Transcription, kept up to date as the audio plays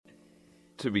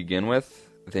to begin with,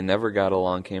 they never got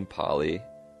Along Came Polly.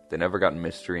 They never got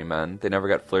Mystery Men. They never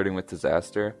got Flirting with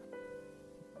Disaster.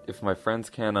 If my friends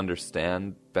can't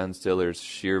understand Ben Stiller's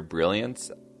sheer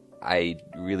brilliance, I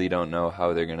really don't know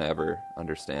how they're going to ever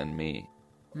understand me.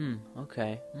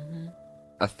 Okay. Mm-hmm.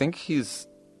 I think he's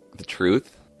the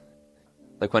truth.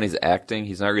 Like when he's acting,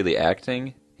 he's not really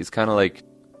acting. He's kind of like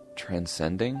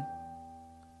transcending.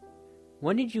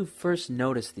 When did you first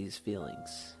notice these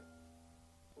feelings?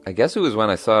 I guess it was when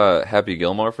I saw Happy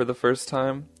Gilmore for the first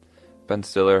time. Ben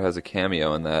Stiller has a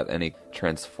cameo in that, and he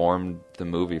transformed the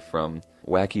movie from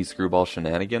wacky screwball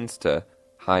shenanigans to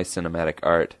high cinematic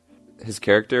art. His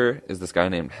character is this guy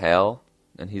named Hal,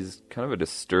 and he's kind of a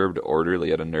disturbed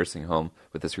orderly at a nursing home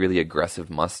with this really aggressive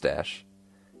mustache.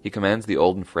 He commands the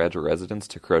old and fragile residents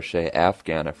to crochet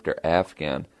Afghan after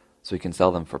Afghan so he can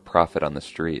sell them for profit on the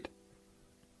street.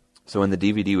 So when the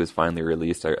DVD was finally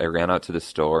released, I ran out to the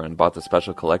store and bought the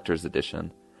special collector's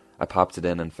edition. I popped it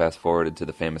in and fast-forwarded to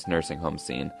the famous nursing home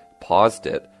scene, paused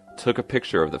it, took a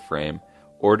picture of the frame,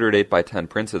 ordered 8x10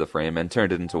 prints of the frame, and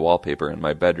turned it into wallpaper in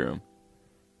my bedroom.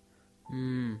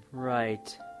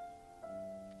 Right.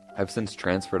 I've since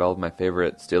transferred all of my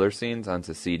favorite Stiller scenes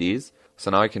onto CDs,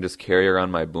 so now I can just carry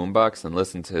around my boombox and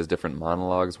listen to his different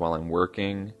monologues while I'm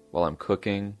working, while I'm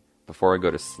cooking, before I go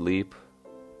to sleep.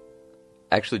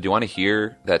 Actually, do you want to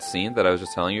hear that scene that I was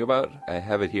just telling you about? I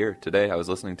have it here today. I was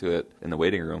listening to it in the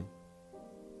waiting room.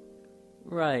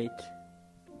 Right.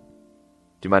 Do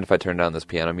you mind if I turn down this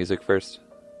piano music first?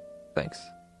 Thanks.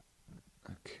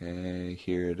 Okay,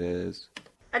 here it is.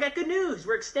 I got good news.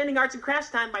 We're extending arts and crafts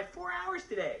time by 4 hours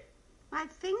today. My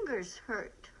fingers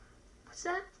hurt. What's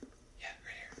that? Yeah,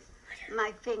 right here.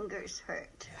 My fingers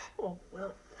hurt. Oh,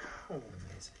 well,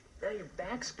 now your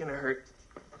back's gonna hurt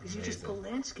because you just pulled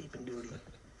landscaping duty.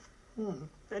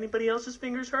 Anybody else's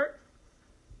fingers hurt?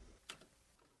 Do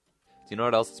you know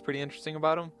what else is pretty interesting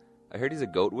about him? I heard he's a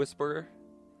goat whisperer.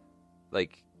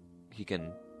 Like, he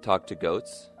can talk to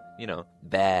goats. You know,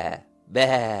 bah,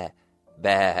 bah,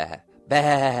 bah,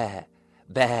 bah,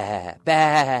 bah,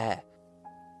 bah.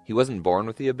 He wasn't born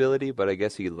with the ability, but I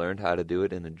guess he learned how to do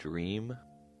it in a dream.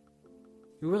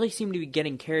 You really seem to be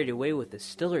getting carried away with the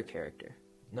Stiller character.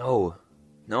 No,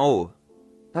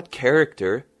 not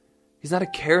character. He's not a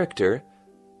character.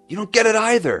 You don't get it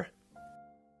either.